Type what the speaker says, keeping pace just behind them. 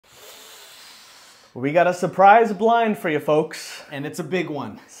We got a surprise blind for you folks. And it's a big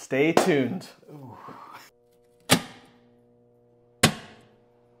one. Stay tuned. Ooh.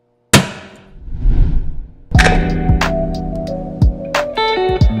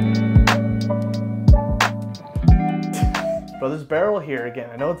 Brothers Barrel here again.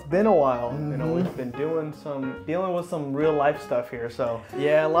 I know it's been a while. You know, we've been dealing with some real life stuff here. So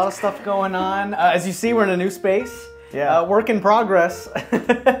yeah, a lot of stuff going on. As you see, we're in a new space. Yeah, work in progress.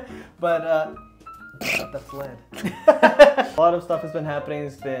 But that's lead. A lot of stuff has been happening.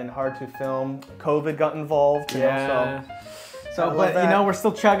 It's been hard to film. COVID got involved. But you know, we're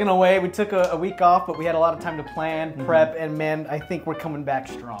still chugging away. We took a week off, but we had a lot of time to plan, prep, and man, I think we're coming back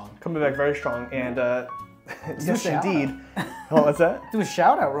strong. Coming back very strong, and yes, indeed. Oh, what's that? Do a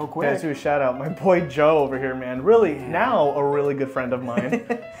shout out real quick. Yeah, do a shout out. My boy Joe over here, man. Really, now a really good friend of mine.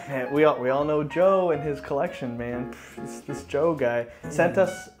 Man, we all know Joe and his collection, man. This Joe guy sent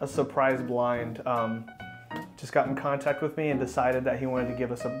us a surprise blind. Just got in contact with me and decided that he wanted to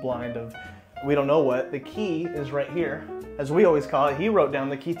give us a blind of, we don't know what. The key is right here, as we always call it. He wrote down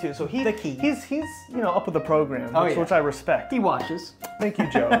the key too, so he's you know, up with the program, which I respect. He watches. Thank you,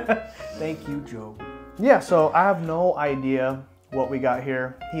 Joe. Thank you, Joe. Yeah, so I have no idea what we got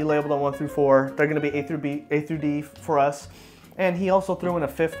here. He labeled them 1 through 4. They're gonna be A through D for us. And he also threw in a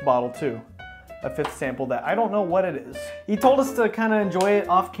 5th bottle too. A 5th sample that I don't know what it is. He told us to kind of enjoy it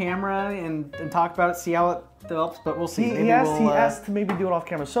off camera and talk about it, see how it develops, but we'll see. He asked to maybe do it off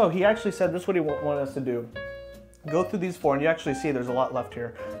camera. So he actually said this is what he wanted us to do. Go through these 4, and you actually see there's a lot left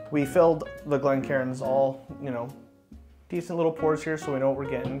here. We filled the Glencairns all, you know, decent little pours here, so we know what we're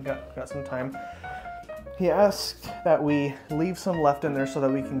getting. Got some time. He asked that we leave some left in there so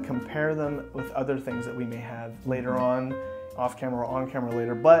that we can compare them with other things that we may have later on, off camera or on camera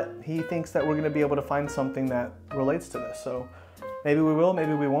later, but he thinks that we're going to be able to find something that relates to this. So maybe we will,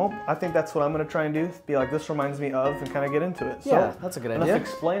 maybe we won't. I think that's what I'm going to try and do, be like, this reminds me of, and kind of get into it. Yeah, so, that's a good enough idea.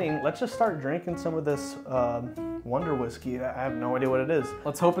 Explaining, let's just start drinking some of this Wonder Whiskey. I have no idea what it is.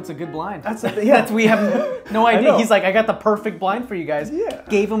 Let's hope it's a good blind. We have no idea. He's like, I got the perfect blind for you guys. Yeah.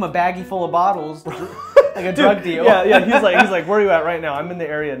 Gave him a baggie full of bottles. Like a drug deal. Yeah. He's like, where are you at right now? I'm in the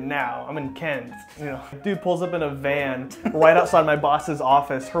area now. I'm in Kent. You know, dude pulls up in a van right outside my boss's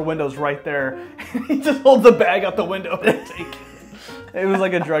office. Her window's right there. He just holds the bag out the window and take it. It was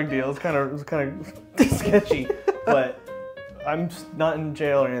like a drug deal. It was kind of sketchy, but I'm not in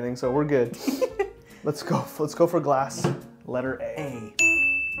jail or anything, so we're good. Let's go for glass. Letter A.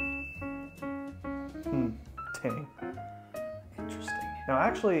 Dang. Interesting. Now,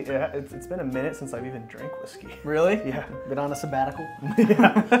 actually, it's been a minute since I've even drank whiskey. Really? Yeah. Been on a sabbatical?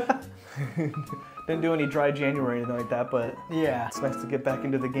 Yeah. Didn't do any dry January or anything like that, but yeah, it's nice to get back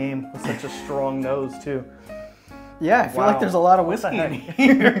into the game with such a strong nose, too. Yeah, I feel like there's a lot of whiskey in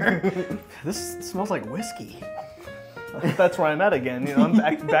here. This smells like whiskey. That's where I'm at again. You know,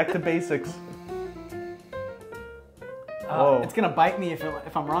 I'm back to basics. It's gonna bite me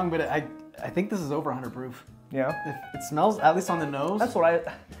if I'm wrong, but I think this is over 100 proof. Yeah. It smells, at least on the nose. That's what it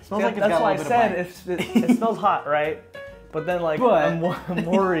smells like it's got a little bit of bite. It smells hot, right? But then like I'm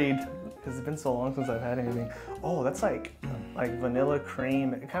worried because it's been so long since I've had anything. Oh, that's like vanilla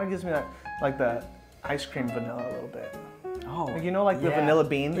cream. It kind of gives me that like the ice cream vanilla a little bit. Oh, like, you know, like the vanilla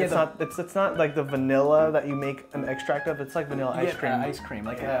bean. Yeah, it's not like the vanilla that you make an extract of. It's like vanilla ice cream. Ice cream,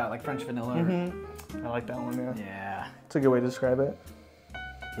 like French vanilla. I like that one. Yeah. Yeah. It's a good way to describe it.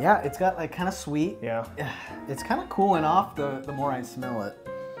 Yeah, it's got like kind of sweet. Yeah. It's kind of cooling off the more I smell it.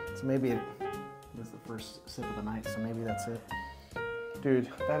 So maybe it was the first sip of the night. So maybe that's it. Dude,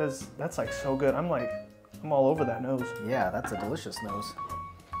 that's like so good. I'm all over that nose. Yeah, that's a delicious nose.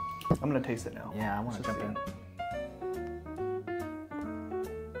 I'm gonna taste it now. Yeah, I want to jump in.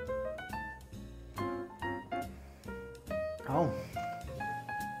 Oh,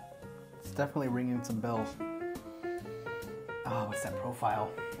 it's definitely ringing some bells. Oh, what's that profile?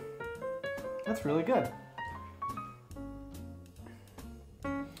 That's really good.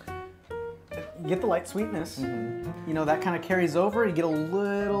 You get the light sweetness. You know, that kind of carries over. You get a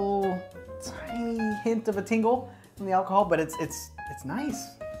little tiny hint of a tingle from the alcohol, but it's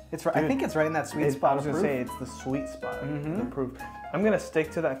nice. I think it's right in that sweet spot. I was gonna say it's the sweet spot, the proof. I'm gonna stick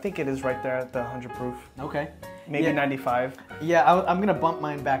to that. I think it is right there at the 100 proof. Okay. Maybe 95. Yeah, I'm gonna bump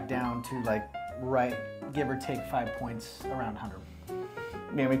mine back down to like right, give or take 5 points around 100.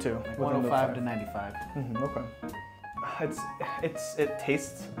 Yeah, me too. Like 105 to 95. Okay. It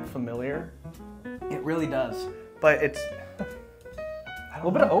tastes familiar. It really does. But it's a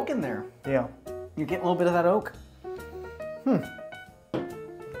little bit of oak in there. Yeah. You get a little bit of that oak.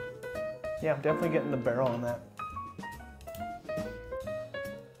 Yeah, I'm definitely getting the barrel on that.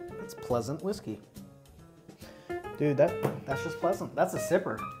 It's pleasant whiskey. Dude, that's just pleasant. That's a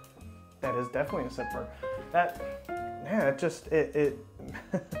sipper. That is definitely a sipper.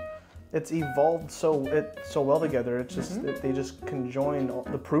 It's evolved so well together. It's just they just conjoin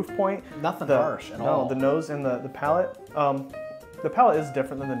the proof point. Nothing harsh at all. No, the nose and the palate. The palate is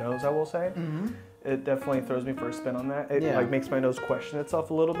different than the nose, I will say. It definitely throws me for a spin on that. It like makes my nose question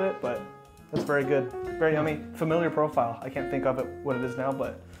itself a little bit, but it's very good. Very yummy. Familiar profile. I can't think of it what it is now,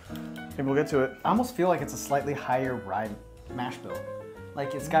 but maybe we'll get to it. I almost feel like it's a slightly higher rye mash bill.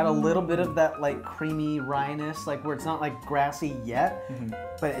 Like it's got a little bit of that like creamy ryeness, like where it's not like grassy yet,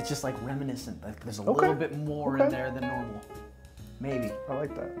 but it's just like reminiscent. Like there's a little bit more in there than normal. Maybe. I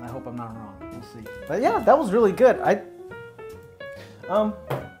like that. I hope I'm not wrong. We'll see. But yeah, that was really good.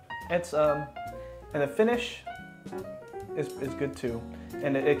 It's and the finish is good too,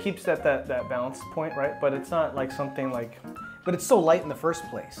 and it keeps that balance point, right? But it's not like something like. But it's so light in the first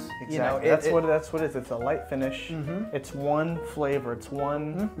place. Exactly. You know, that's what it is. It's a light finish. It's one flavor. It's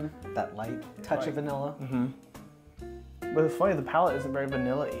one that light touch of vanilla. But it's funny, the palate isn't very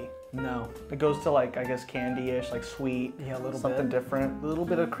vanilla-y. No. It goes to like, I gues candy-ish, like sweet. Yeah, a little something bit. different. A little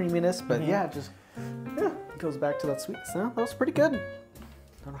bit of creaminess, but yeah, it just it goes back to that sweetness. No, that was pretty good. I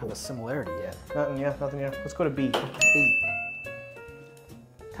don't have a similarity yet. Nothing yet. Let's go to B. B.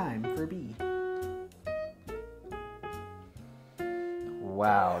 Time for B.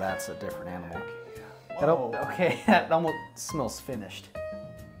 Wow, that's a different animal. Okay, that almost smells finished.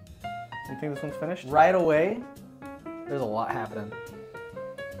 You think this one's finished? Right away, there's a lot happening.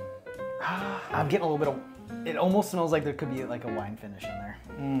 I'm getting a little bit of, it almost smells like there could be like a wine finish in there.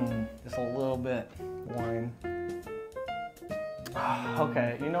 Just a little bit. Wine.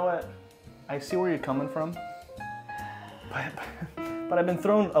 Okay, you know what? I see where you're coming from. But I've been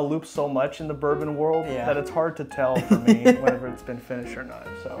thrown a loop so much in the bourbon world that it's hard to tell for me whether it's been finished or not.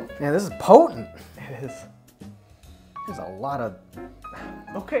 So yeah, this is potent. It is. There's a lot of.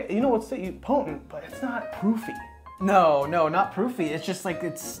 Okay, you know what's potent, but it's not proofy. No, not proofy. It's just like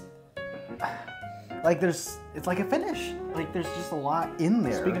it's like it's like a finish. Like there's just a lot in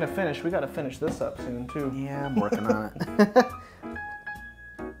there. Speaking of finish, we got to finish this up soon too. Yeah, I'm working on it.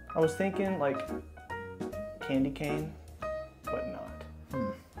 I was thinking like candy cane, but not. I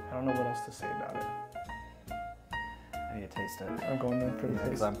don't know what else to say about it. I need to taste it. I'm going in for the taste.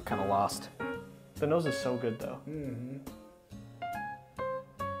 Because I'm kind of lost. The nose is so good though.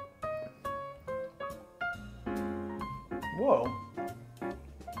 Whoa.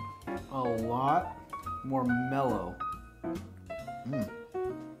 A lot more mellow.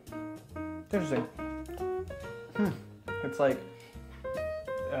 Interesting. It's like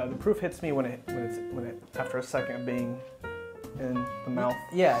the proof hits me when it after a second of being in the mouth.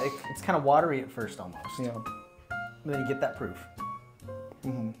 Yeah, it's kind of watery at first almost. Yeah. And then you get that proof.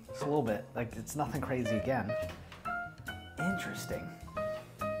 Just a little bit. Like it's nothing crazy again. Interesting.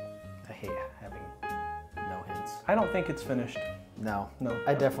 I hate having no hints. I don't think it's finished. No. No.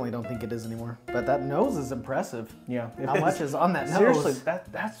 I definitely don't think it is anymore. But that nose is impressive. Yeah. How much is on that nose? Seriously,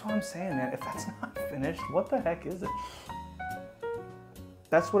 that's what I'm saying, man. If that's not finished, what the heck is it?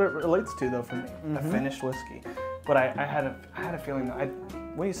 That's what it relates to, though, for me. A finished whiskey. But I had a feeling that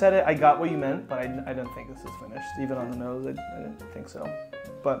when you said it, I got what you meant, but I didn't think this is finished. Even on the nose, I didn't think so.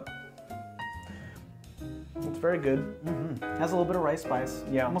 But it's very good. Has a little bit of rice spice.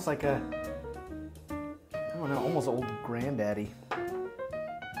 Yeah. Almost like a, I don't know, almost old granddaddy.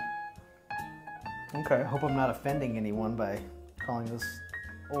 Okay. I hope I'm not offending anyone by calling this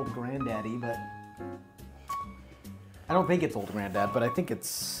old granddaddy, but I don't think it's old granddad, but I think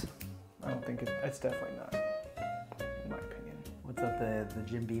it's. I don't think it's definitely not, in my opinion. What's up, the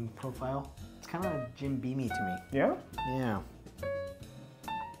Jim Beam profile? It's kind of Jim Beamy to me. Yeah? Yeah.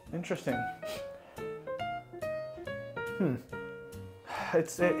 Interesting. I'm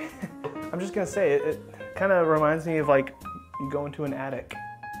just gonna say it kind of reminds me of like you go into an attic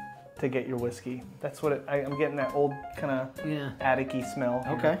to get your whiskey. That's what I'm getting, that old kind of attic-y smell.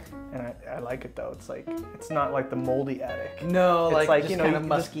 Okay. And I like it though. It's like it's not like the moldy attic. No, it's like you know, kind of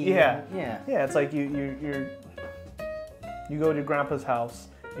musky. Yeah. Yeah. It's like you go to your grandpa's house.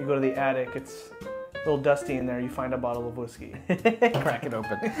 You go to the attic. It's a little dusty in there. You find a bottle of whiskey. Crack it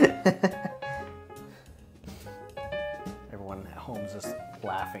open. Everyone at home's just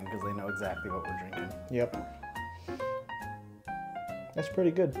laughing because they know exactly what we're drinking. Yep. That's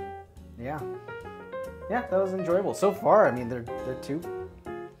pretty good. Yeah. Yeah, that was enjoyable. So far, I mean, they're two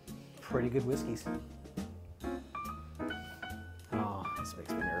pretty good whiskeys. Oh, this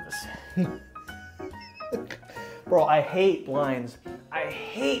makes me nervous. Bro, I hate blinds. I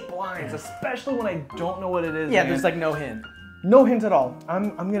hate blinds, especially when I don't know what it is. Yeah, man. there's like no hint. No hint at all.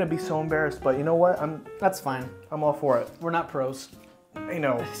 I'm gonna be so embarrassed, but you know what? That's fine. I'm all for it. We're not pros, I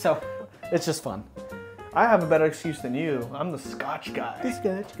know. so it's just fun. I have a better excuse than you. I'm the Scotch guy. The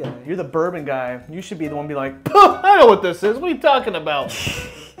Scotch guy. You're the bourbon guy. You should be the one be like, I know what this is. What are you talking about?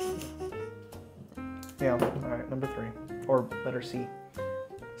 Yeah. All right. Number 3, or letter C.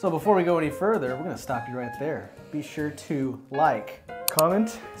 So before we go any further, we're gonna stop you right there. Be sure to like,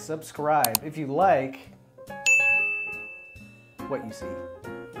 Comment. subscribe if you like what you see,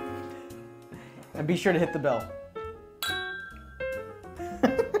 and be sure to hit the bell.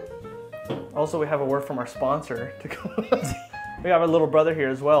 Also, we have a word from our sponsor to go. We have our little brother here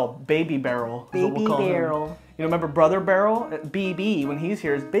as well, Baby Barrel. is what we'll call him. You know, remember Brother Barrel? BB, when he's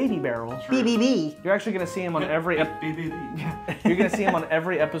here, is Baby Barrel. BBB. You're actually gonna see him on every. You're gonna see him on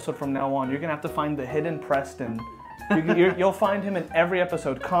every episode from now on. You're gonna have to find the hidden Preston. You'll find him in every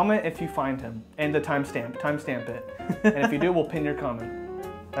episode. Comment if you find him, and the timestamp. Timestamp it, and if you do, we'll pin your comment,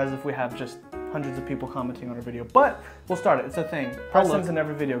 as if we have just hundreds of people commenting on our video. But we'll start it. It's a thing. Preston's in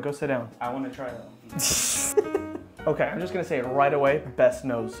every video. Go sit down. I want to try that. Okay, I'm just gonna say it right away. Best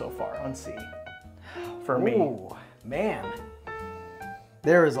nose so far on C. For me. Ooh, man.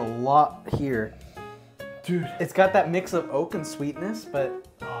 There is a lot here. Dude. It's got that mix of oak and sweetness, but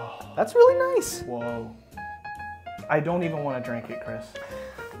that's really nice. Whoa. I don't even want to drink it, Chris.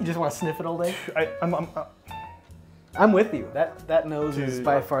 You just want to sniff it all day? I'm with you. That nose is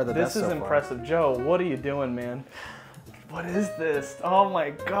by far the best This is so impressive. far. Joe, what are you doing, man? What is this? Oh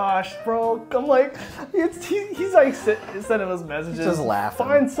my gosh, bro. I'm like, he's like sending us messages. He's just laughing.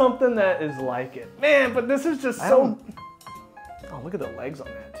 Find something that is like it. Man, but this is just so... Oh, look at the legs on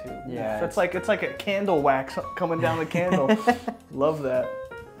that too. Yeah. It's like a candle wax coming down the candle. Love that.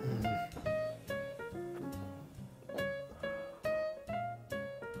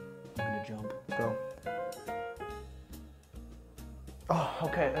 I'm gonna jump. Go. Oh,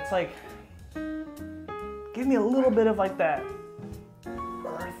 okay. It's like, give me a little bit of like that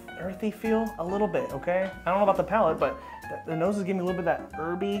earthy feel, a little bit, okay? I don't know about the palate, but the nose is giving me a little bit of that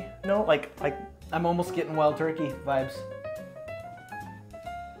herby note, like I'm almost getting wild turkey vibes.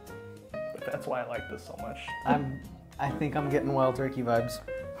 That's why I like this so much. I think I'm getting wild turkey vibes.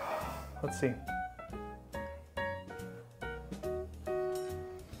 Let's see.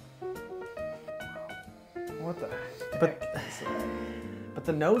 What the heck is that? But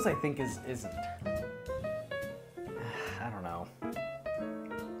the nose, I think, isn't. I don't know.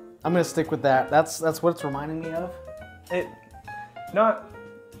 I'm gonna stick with that. That's what it's reminding me of. Not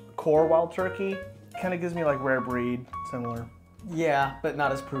core wild turkey. Kind of gives me like rare breed, similar. Yeah, but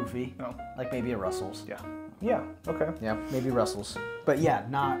not as proofy. No. Like maybe a Russell's. Yeah. Yeah. Okay. Yeah, maybe Russell's. But yeah,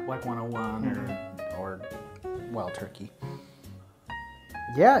 not like 101 or wild turkey.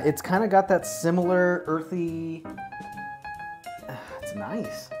 Yeah, it's kind of got that similar earthy. It's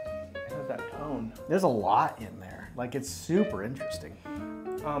nice. It has that tone. There's a lot in there. Like it's super interesting.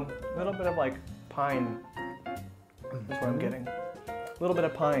 A little bit of like pine is what I'm getting. A little bit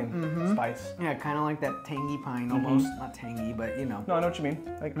of pine spice. Yeah, kind of like that tangy pine almost. Not tangy, but you know. No, I know what you mean.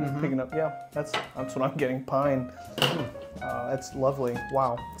 Like picking up. Yeah, that's what I'm getting. Pine. That's lovely.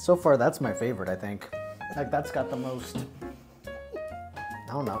 Wow. So far, that's my favorite. I think. Like that's got the most.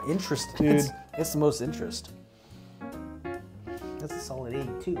 I don't know. Interest. Dude. It's the most interest. That's a solid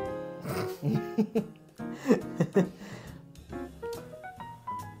 82.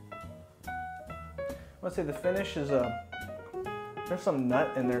 Let's say the finish is there's some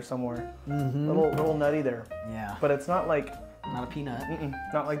nut in there somewhere. Little nutty there. Yeah. But it's not like Not a peanut.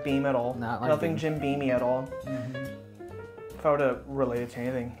 not like Beam at all. Not like Nothing Beam. Jim Beamy at all. If I were to relate it to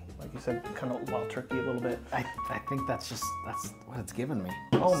anything, like you said, kind of wild turkey a little bit. I think that's what it's given me.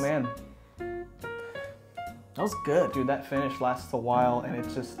 Oh man, That was good. dude, that finish lasts a while, and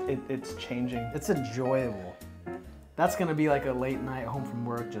it's just it's changing. It's enjoyable. That's gonna be like a late night home from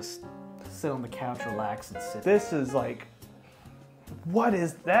work, just sit on the couch, relax, and sip. This is like, what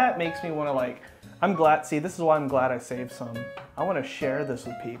is that? Makes me want to like. I'm glad. See, this is why I'm glad I saved some. I want to share this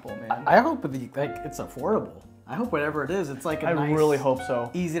with people, man. I hope it's affordable. I hope whatever it is, it's like a I nice, really hope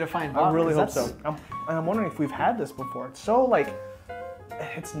so. easy to find. I really hope That's- so. I'm wondering if we've had this before. It's so like,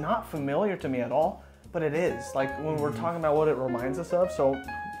 it's not familiar to me at all, but it is. Like when we're talking about what it reminds us of. So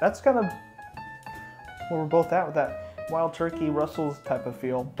that's kind of where we're both at with that wild turkey Russell's type of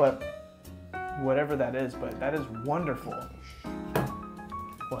feel. But whatever that is, but that is wonderful.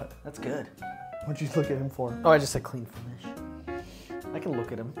 What? That's good. What'd you look at him for? Oh, I just said clean finish. I can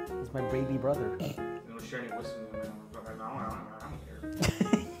look at him. He's my baby brother. You don't share any whistles with me. I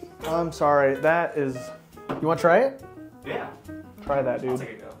don't care. I'm sorry. That is. You want to try it? Yeah. Try that, I'll dude.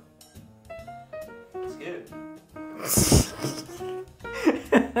 take a go. It's good.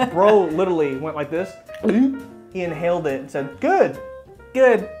 Bro literally went like this. He inhaled it and said, "Good,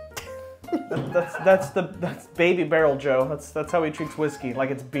 good." That's baby barrel Joe. That's how he treats whiskey, like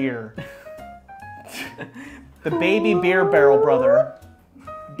it's beer. The baby beer barrel brother.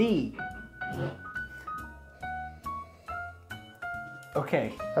 D.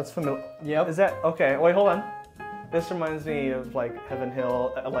 Okay. That's familiar. Yep. Is that okay? Wait, hold on. This reminds me of like Heaven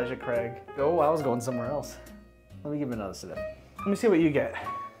Hill, Elijah Craig. Oh, I was going somewhere else. Let me give it another sip. Let me see what you get.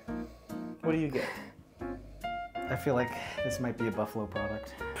 What do you get? I feel like this might be a Buffalo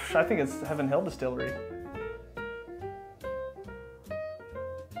product. I think it's Heaven Hill Distillery.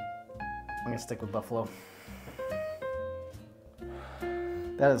 I'm gonna stick with Buffalo.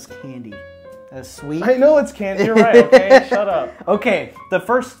 That is candy. That is sweet. I know it's candy. You're right. Okay, shut up. Okay. The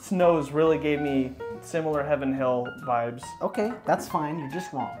first nose really gave me similar Heaven Hill vibes. Okay, that's fine. You're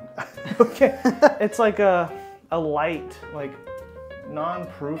just wrong. Okay, it's like a light, like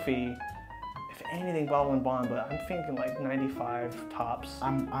non-proofy, if anything, bottle and bond, but I'm thinking like 95 tops.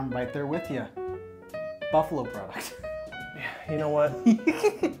 I'm right there with you. Buffalo product. You know what?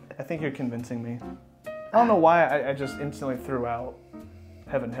 I think you're convincing me. I don't know why I just instantly threw out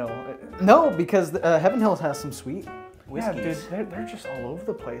Heaven Hill. No, because Heaven Hill has some sweet whiskeys. Yeah, dude, they're just all over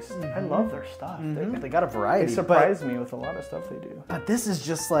the place. I love their stuff. They got a variety. They surprise me with a lot of stuff they do. But this is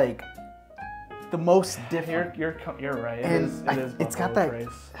just like the most different. You're right. It And is it's got Buffalo that.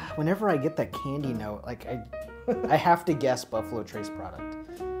 Trace. Whenever I get that candy note, like I have to guess Buffalo Trace product.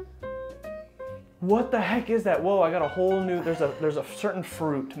 What the heck is that? Whoa! I got a whole new. There's a certain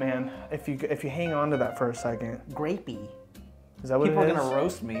fruit, man. If you hang on to that for a second. Grapey. Is that what People it are is? gonna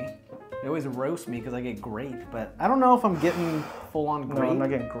roast me. They always roast me because I get grape, but I don't know if I'm getting full on grape. No, I'm not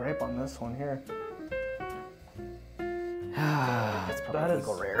getting grape on this one here. That's probably That is-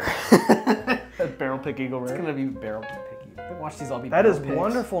 Eagle Rare. That barrel pick Eagle It's Rare. gonna be barrel picky. Watch these all be. That barrel is picks,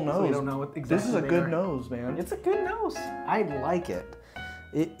 wonderful so we nose. don't know what exactly This is a they good are. nose, man. It's a good nose. I like it.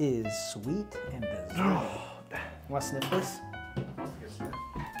 It is sweet and dessert. Want to sniff this?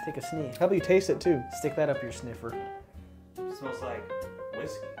 Take a sniff. How about you taste it too? Stick that up your sniffer. It smells like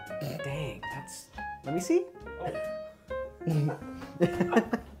whiskey. Dang, that's. Let me see.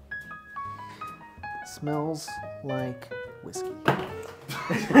 Smells like whiskey.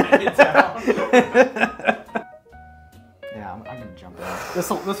 Yeah, I'm gonna jump in. This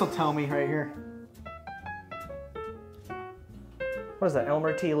will tell me right here. What is that?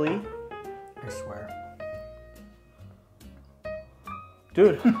 Elmer T. Lee? I swear.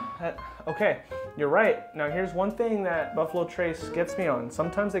 Dude, okay, you're right. Now here's one thing that Buffalo Trace gets me on.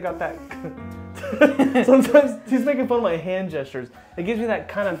 Sometimes they got that. Sometimes he's making fun of my hand gestures. It gives me that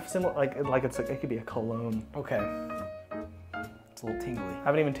kind of similar, like it could be a cologne. Okay. It's a little tingly. I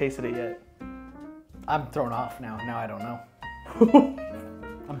haven't even tasted it yet. I'm thrown off now. Now I don't know.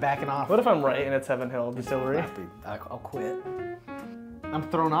 I'm backing off. What if I'm right and it's Heaven Hill Distillery? I'll quit. I'm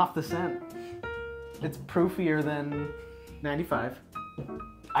thrown off the scent. It's proofier than 95.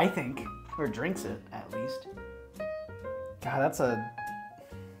 I think. Or drinks it, at least. God, that's a...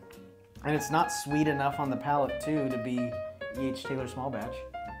 And it's not sweet enough on the palate, too, to be E.H. Taylor small batch.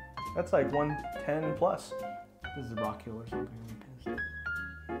 That's like 110 plus. This is Rock Hill or something. I'm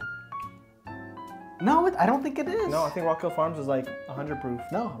pissed. No, I don't think it is. No, I think Rock Hill Farms is like 100 proof.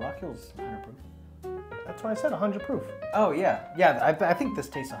 No, Rock Hill's 100 proof. That's why I said 100 proof. Oh, yeah. Yeah, I think this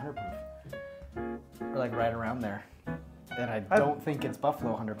tastes 100 proof. Or like right around there. And I don't think it's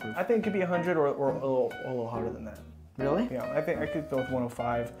Buffalo 100 proof. I think it could be 100 or a little hotter than that. Really? Yeah, I think I could go with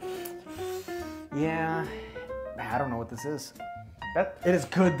 105. Yeah. I don't know what this is. That It is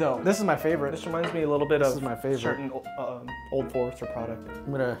good though. This is my favorite. This reminds me a little bit This of is my favorite. certain Old Forester product.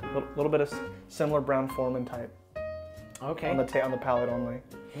 I'm gonna. A little bit of similar Brown Foreman type Okay. on the palate only.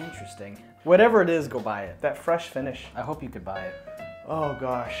 Interesting. Whatever it is, go buy it. That fresh finish. I hope you could buy it. Oh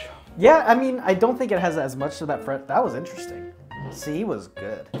gosh. Yeah, I mean, I don't think it has as much of that fresh. That was interesting. C was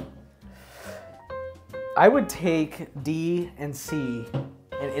good. I would take D and C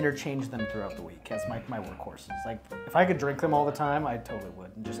and interchange them throughout the week as my workhorses. Like, if I could drink them all the time, I totally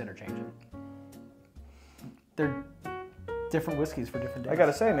would, and just interchange them. They're different whiskeys for different days. I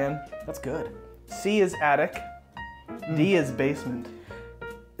gotta say, man, That's good. C is attic, D is basement.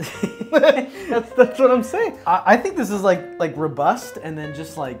 that's what I'm saying. I think this is like robust and then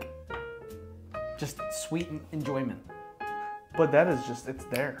just sweet enjoyment. But that is just, it's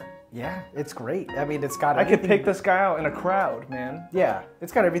there. Yeah, it's great. I mean, it's got I could everything- pick this guy out in a crowd, man. Yeah,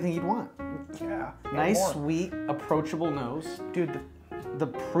 it's got everything you'd want. Yeah. Nice, more. sweet, approachable nose. Dude, The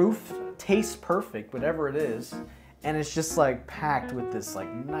proof tastes perfect, whatever it is, and it's just like packed with this like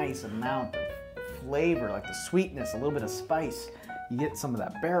nice amount of flavor, like the sweetness, a little bit of spice. you get some of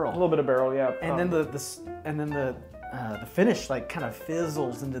that A barrel. little bit of barrel, yeah. And then the finish like kind of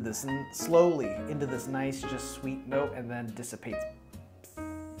fizzles into this slowly into this nice just sweet note and then dissipates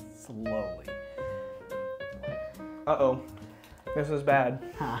slowly. Uh-oh. This is bad.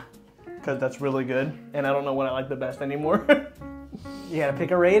 Huh. Because that's really good, and I don't know what I like the best anymore. You gotta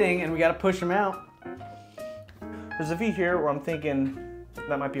pick a rating, and we gotta push them out. There's a few here where I'm thinking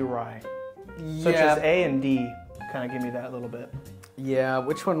that might be rye. Such Yeah. as A and D kind of give me that a little bit. Yeah,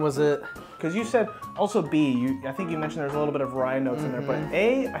 which one was it? Because you said also B. I think you mentioned there's a little bit of rye notes in there, but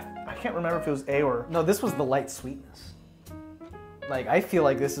A, I can't remember if it was A or. No, this was the light sweetness. Like, I feel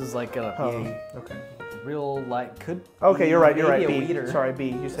like this is like a Okay. real light, could Okay, be you're right. You're right. maybe B. a weeder. Sorry, B.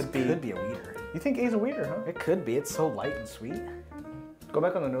 You said B. Could be a weeder. You think A's a weeder, huh? It could be. It's so light and sweet. Go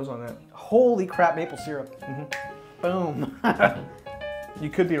back on the nose on that. Holy crap, maple syrup. Boom. You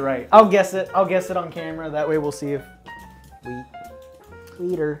could be right. I'll guess it. I'll guess it on camera. That way we'll see if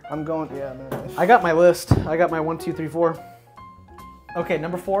weeder. I'm going. Yeah, man. I got my list. I got my 1, 2, 3, 4. Okay,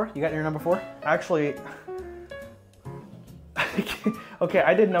 number 4. You got your number 4? Actually. Okay,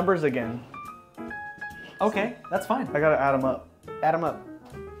 I did numbers again. Okay, that's fine. I gotta add them up. Add them up.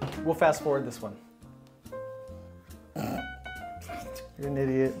 We'll fast forward this one. You're an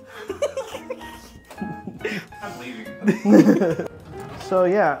idiot. I'm leaving. So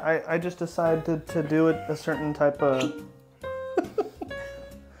yeah, I just decided to do it a certain type of.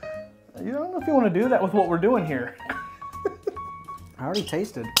 You don't know if you want to do that with what we're doing here. I already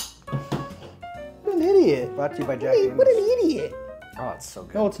tasted. What an idiot. Brought to you by Jack Daniels. What an idiot. Oh, it's so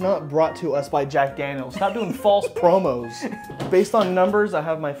good. No, it's not brought to us by Jack Daniels. Stop doing false promos. Based on numbers, I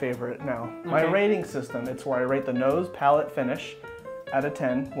have my favorite now. My Okay. rating system, it's where I rate the nose, palate, finish out of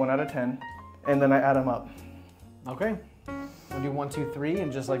 10, 1 out of 10, and then I add them up. Okay. We'll do 1, 2, 3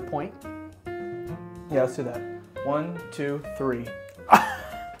 and just like point. Yeah, let's do that. 1, 2, 3.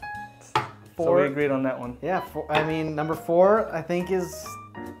 So 4. we agreed on that one. Yeah, I mean, number 4, I think, is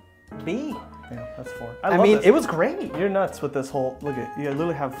B. Yeah, that's 4. I love mean, this. it was great. You're nuts with this whole, look at, you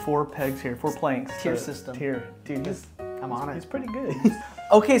literally have 4 pegs here, 4 planks. Tier to- system. Tier. Dude, I'm on he's it. pretty good.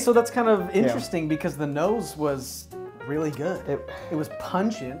 Okay, so that's kind of interesting because the nose was really good. It was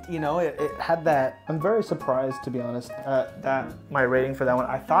pungent, you know, it had that. I'm very surprised, to be honest, that my rating for that one.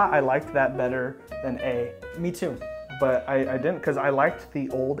 I thought I liked that better than A, Me too. but I didn't, because I liked the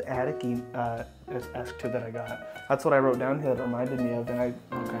old attic-y S2 that I got. That's what I wrote down here that reminded me of, and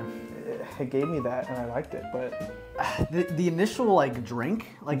it gave me that, and I liked it, but The initial like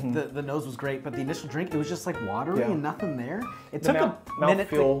drink, like the nose was great, but the initial drink, it was just like watery Yeah. and nothing there. It the took a minute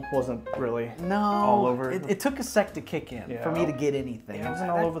mouthfeel wasn't really no, all over. It took a sec to kick in Yeah. for me to get anything. It wasn't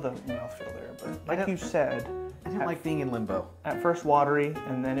all over the mouthfeel there, but like you said, I didn't like being in limbo. at first watery,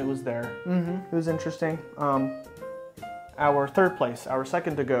 and then it was there. It was interesting. Our third place, our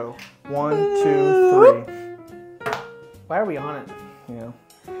second to go. 1, 2, 3. Why are we on it? Yeah.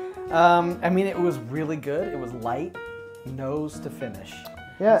 I mean, it was really good. It was light, nose to finish.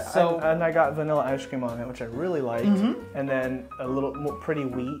 Yeah, So- and I got vanilla ice cream on it, which I really liked, and then a little more pretty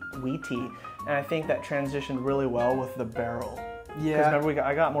wheaty, and I think that transitioned really well with the barrel. Because Yeah. remember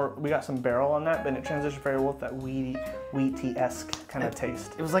we got some barrel on that, but it transitioned very well with that wheaty-esque kind of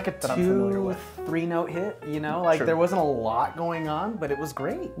taste. It was like a that I'm familiar 2, with. 3 note hit, you know? Like True. there wasn't a lot going on, but it was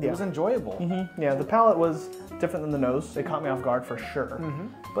great. It Yeah. was enjoyable. Yeah, the palate was different than the nose. It caught me off guard for sure,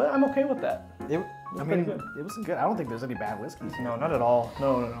 but I'm okay with that. I pretty mean, good. it wasn't good. I don't think there's any bad whiskeys. No, not at all.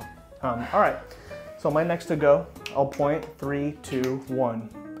 No. All right, so my next to go, I'll point 3, 2, 1.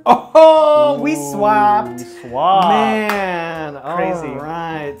 Oh, we swapped. We swapped. Man, Crazy. All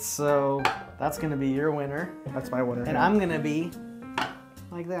right, so that's gonna be your winner, That's my winner. and I'm gonna be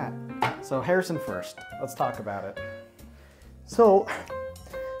like that. So Harrison first. Let's talk about it. So,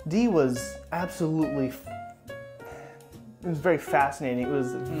 D was absolutely. It was very fascinating. It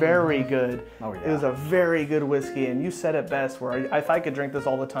was very good. Oh, yeah. It was a very good whiskey, and you said it best. Where if I could drink this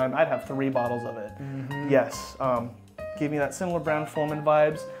all the time, I'd have 3 bottles of it. Yes, gave me that similar Brown Forman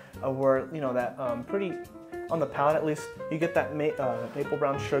vibes, where that pretty. On the palate, at least, you get that maple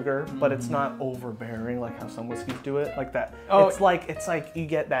brown sugar, but it's not overbearing like how some whiskeys do it. Like that. Oh. It's like you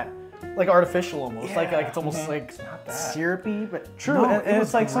get that. Like artificial almost. Like Yeah. it's almost like not that. syrupy, but True, no, and it was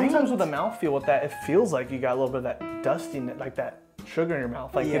it's like great. sometimes with the mouthfeel with that, it feels like you got a little bit of that dustiness, like that sugar in your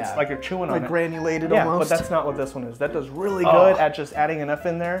mouth, like Yeah. it's like you're chewing on like it. granulated Yeah, almost. but that's not what this one is. That does really Oh. good at just adding enough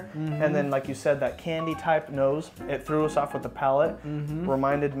in there, and then like you said, that candy type nose, it threw us off with the palate.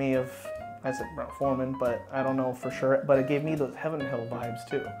 Reminded me of, I said Brown Forman, but I don't know for sure. But it gave me those Heaven Hill vibes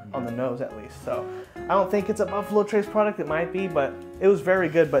too, on the nose at least. So I don't think it's a Buffalo Trace product. It might be, but it was very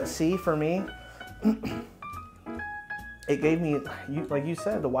good. But C for me. it gave me, like you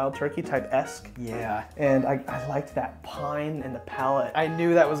said, the wild turkey type esque. Yeah. And I liked that pine and the palate. I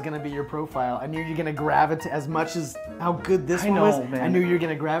knew that was gonna be your profile. I knew you're gonna gravitate as much as how good this one was. man. I knew you're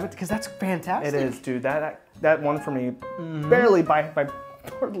gonna gravitate because that's fantastic. It is, dude. That one for me, barely by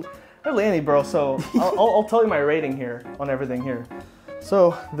hardly any, bro. So I'll tell you my rating here on everything here.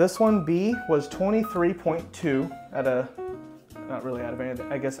 So this one B was 23.2 out of, not really out of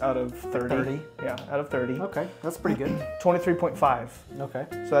anything, I guess out of 30. 30? Yeah, out of 30. Okay, that's pretty good. 23.5. Okay.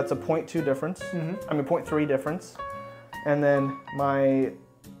 So that's a 0.2 difference. I mean 0.3 difference. And then my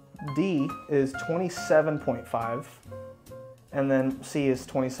D is 27.5. And then C is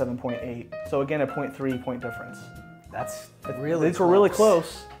 27.8. So again, a 0.3 point difference. That's really These were really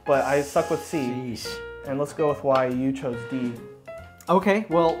close, but I stuck with C. Sheesh. And let's go with why you chose D. Okay,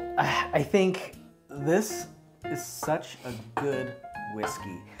 well, I think this is such a good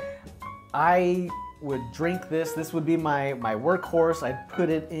whiskey. I would drink this. This would be my workhorse. I'd put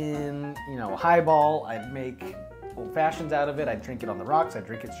it in, you know, a highball. I'd make old fashions out of it. I'd drink it on the rocks. I'd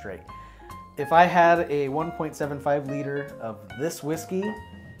drink it straight. If I had a 1.75 liter of this whiskey,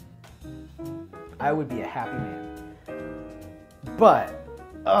 I would be a happy man. But,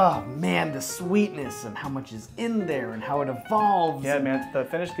 oh man, the sweetness and how much is in there and how it evolves. Yeah, man, the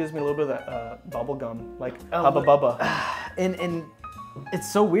finish gives me a little bit of that bubble gum, like Hubba Bubba. And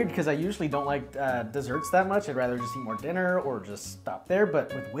it's so weird because I usually don't like desserts that much. I'd rather just eat more dinner or just stop there.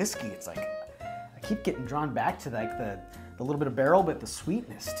 But with whiskey, it's like I keep getting drawn back to like the little bit of barrel, but the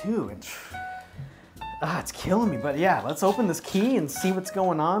sweetness too. And it's killing me. But yeah, let's open this key and see what's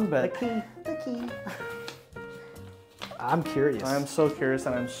going on. But The key. I'm curious. I'm so curious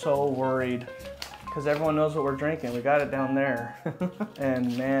and I'm so worried because everyone knows what we're drinking. We got it down there.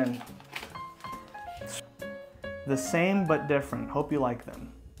 And man, the same but different. Hope you like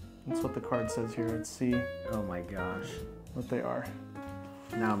them. That's what the card says here. Let's see Oh my gosh. what they are.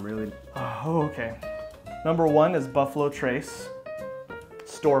 Now I'm really. Oh, okay. Number 1 is Buffalo Trace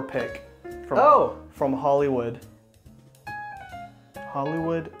store pick from Hollywood.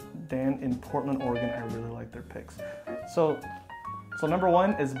 Hollywood, Dan in Portland, Oregon. I really like their picks. So number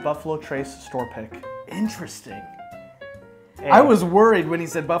 1 is Buffalo Trace store pick. Interesting. And I was worried when he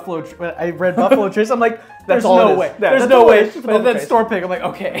said Buffalo. When I read Buffalo Trace, I'm like, there's all it no is. way. Yeah, There's that's no all it way. is. It's But Buffalo then Trace. store pick, I'm like,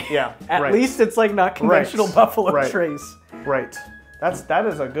 okay. Yeah, At right. least it's like not conventional Right. Buffalo Right. Trace. Right. That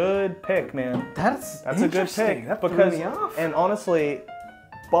is a good pick, man. That's a good interesting. pick. That because threw me off. and honestly,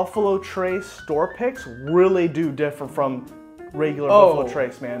 Buffalo Trace store picks really do differ from regular Buffalo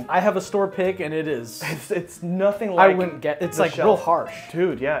Trace, man. I have a store pick and it is. It's nothing like I wouldn't get. It's the like shelf. real harsh.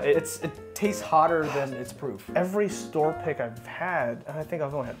 Dude, yeah. It tastes hotter than its proof. Every store pick I've had, and I think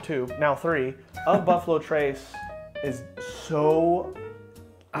I've only had 2, now 3, of Buffalo Trace is so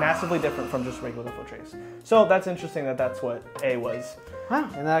massively different from just regular Buffalo Trace. So that's interesting that that's what A was. Wow.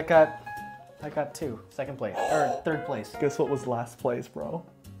 And that got 2, second place or third place. Guess what was last place, bro?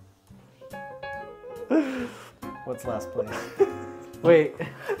 What's last place? Wait.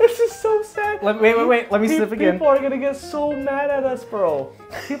 This is so sad. Wait. Let me sniff again. People are gonna get so mad at us, bro.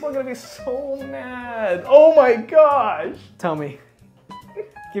 People are gonna be so mad. Oh my gosh. Tell me.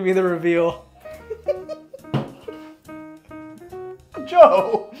 Give me the reveal.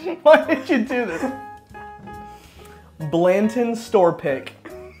 Joe, why did you do this? Blanton store pick.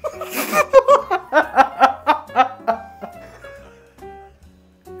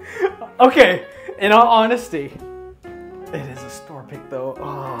 Okay, in all honesty, it is a store pick though.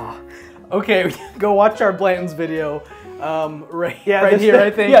 Oh. Okay, go watch our Blanton's video. Right here,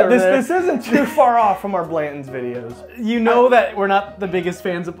 I think. Yeah, or there. this isn't too far off from our Blanton's videos. You know that we're not the biggest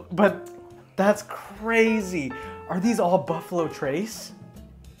fans of, but that's crazy. Are these all Buffalo Trace?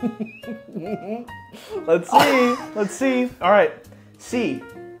 Let's see. Let's see. All right. C.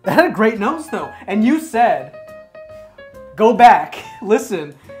 That had a great nose though. And you said, go back,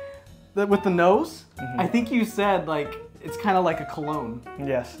 listen, with the nose, I think you said like, it's kind of like a cologne.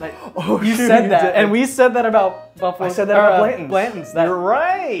 Yes. Like, Oh, you shoot, said you that. did. And we said that about Buffalo. I said that about Blanton's. Blanton's. You're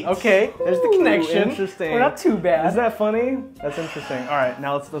right. Okay, there's the Ooh, connection. Interesting. We're not too bad. Isn't that funny? That's interesting. All right,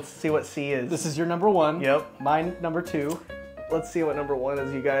 now let's see what C is. This is your number 1. Yep. Mine number 2. Let's see what number 1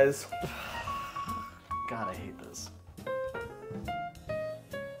 is, you guys. God, I hate this.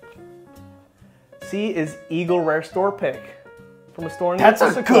 C is Eagle Rare store pick from a store in That's a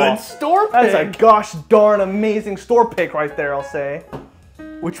Mexico. good store pick. That's a gosh darn amazing store pick right there, I'll say.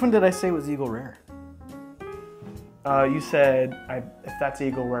 Which one did I say was Eagle Rare? You said, if that's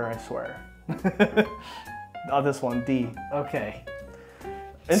Eagle Rare, I swear. Oh, this one, D. Okay.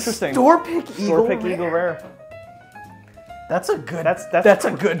 Interesting. Store pick Store pick Eagle Rare. That's a good. That's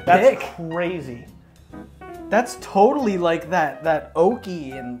a good that's pick. crazy. That's totally like that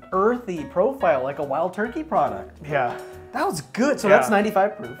oaky and earthy profile, like a wild turkey product. Yeah. That was good. So Yeah. that's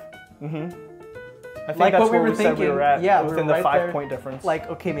 95 proof. Mm-hmm. I think Like that's what we where were said thinking. we were at, Yeah, we within were the right 5-point difference. Like,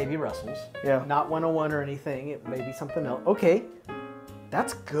 okay, maybe Russell's. Yeah. Not 101 or anything. It may be something else. Okay.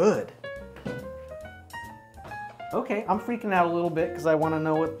 That's good. Okay, I'm freaking out a little bit because I want to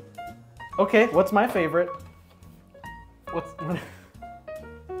know what... Okay, what's my favorite?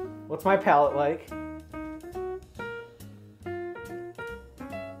 What's my palate like?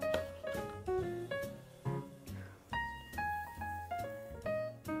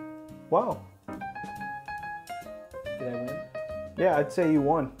 Wow. Did I win? Yeah, I'd say you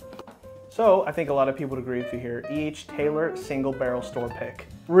won. So I think a lot of people would agree with you here. E.H. Taylor single barrel store pick.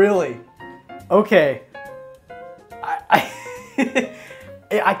 Really? Okay.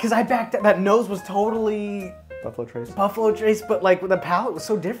 Because I backed that nose was totally Buffalo Trace. Buffalo Trace, but like the palate was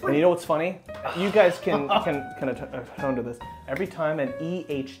so different. And you know what's funny? You guys can attone to this. Every time an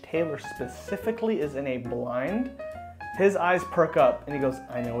E.H. Taylor specifically is in a blind, his eyes perk up and he goes,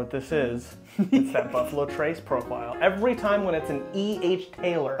 I know what this is. It's that Buffalo Trace profile. Every time when it's an E.H.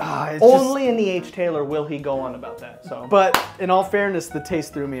 Taylor, only an E.H. Taylor will he go on about that. So, But in all fairness, the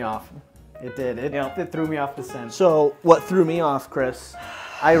taste threw me off. It did. It threw me off the scent. So what threw me off, Chris,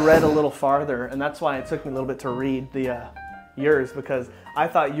 I read a little farther, and that's why it took me a little bit to read the yours, because I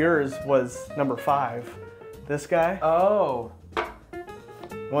thought yours was number 5. This guy. Oh.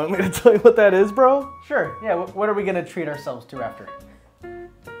 Want me to tell you what that is, bro? Sure. Yeah, what are we going to treat ourselves to after?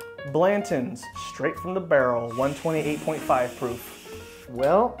 Blanton's, straight from the barrel, 128.5 proof.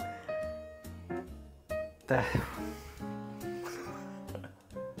 Well,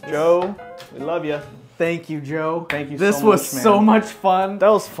 Joe, we love you. thank you, Joe. Thank you This so was much, man. so much fun. That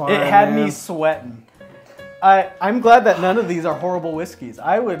was fun. It had man. me sweating. I'm glad that none of these are horrible whiskeys.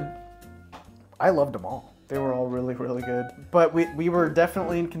 I loved them all. They were all really, really good. But we were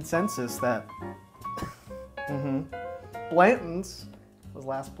definitely in consensus that Blanton's was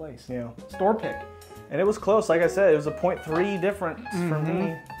last place. Yeah. Store pick. And it was close. Like I said, it was a 0.3 difference for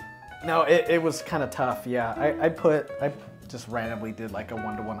me. No, it was kind of tough. Yeah, I just randomly did like a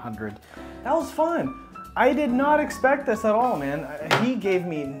 1 to 100. That was fun. I did not expect this at all, man. He gave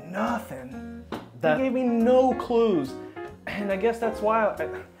me nothing. He gave me no clues. And I guess that's why,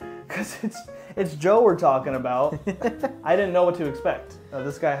 because it's Joe we're talking about. I didn't know what to expect.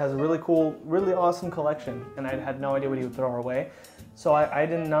 This guy has a really cool, really awesome collection, and I had no idea what he would throw our way. So I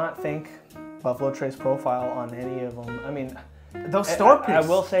did not think Buffalo Trace profile on any of them. I mean, those store picks. I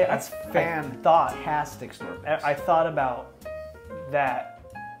will say that's fantastic store picks. I thought about that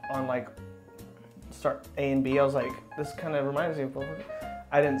on like start A and B. I was like, this kind of reminds me of Buffalo.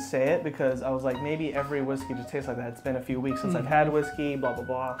 I didn't say it because I was like, maybe every whiskey just tastes like that. It's been a few weeks since I've had whiskey, blah, blah,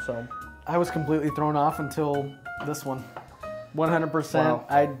 blah. So I was completely thrown off until this one. 100%. Wow.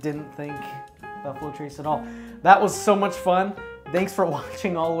 I didn't think Buffalo Trace at all. That was so much fun. Thanks for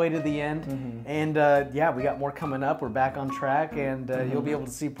watching all the way to the end. And yeah, we got more coming up. We're back on track, and you'll be able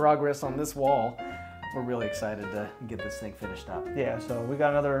to see progress on this wall. We're really excited to get this thing finished up. yeah, so we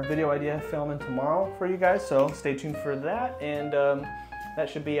got another video idea filming tomorrow for you guys. So stay tuned for that. And that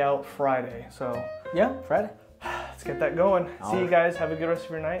should be out Friday. So Yeah, Friday. let's get that going. All See you right. guys. Have a good rest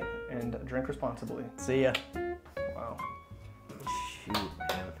of your night and drink responsibly. See ya. Wow. Shoot,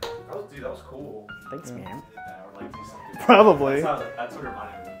 man. Dude, that was cool. Thanks, man. Yeah, I would like to do something. Probably. That's what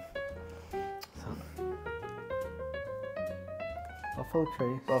reminded me. Buffalo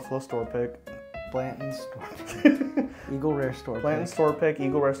Trace. Buffalo store pick. Blanton store pick. Eagle Rare store pick. Blanton store pick,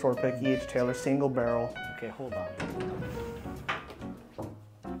 Eagle Rare store pick, E.H. Taylor single barrel. Okay, hold on.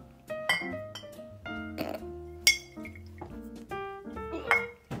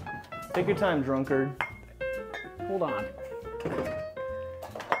 Take your time, drunkard. Hold on.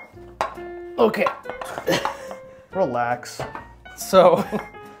 Okay. Relax. So.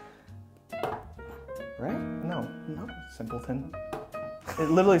 Right? No, simpleton. It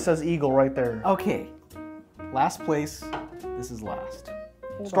literally says Eagle right there. Okay. Last place. This is last.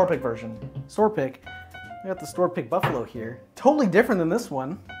 Store pick version. Store pick. I got the store pick Buffalo here. Totally different than this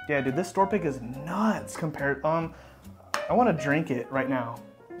one. Yeah, dude, this store pick is nuts compared. I want to drink it right now.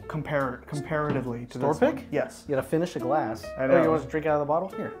 Comparatively to Store this one. pick? Yes. You gotta finish a glass. I Oh, know. you want to drink out of the bottle?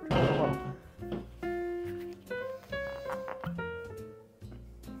 Here. Drink out of the bottle.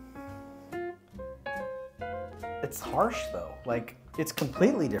 It's harsh though. Like, it's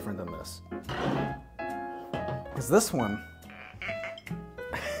completely different than this. Because this one,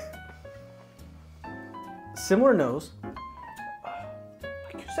 similar nose.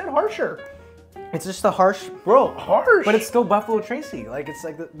 You said harsher. It's just a harsh, Bro, harsh. but it's still Buffalo Tracy. Like, it's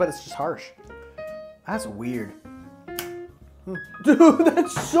like, but it's just harsh. That's weird. Dude,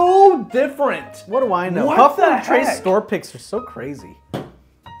 that's so different. What do I know? What Puffin the and Trey's heck? store picks are so crazy.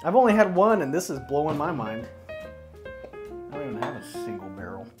 I've only had one, and this is blowing my mind. I don't even have a single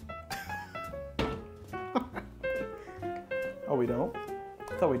barrel. Oh, we don't?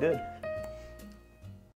 I thought we did.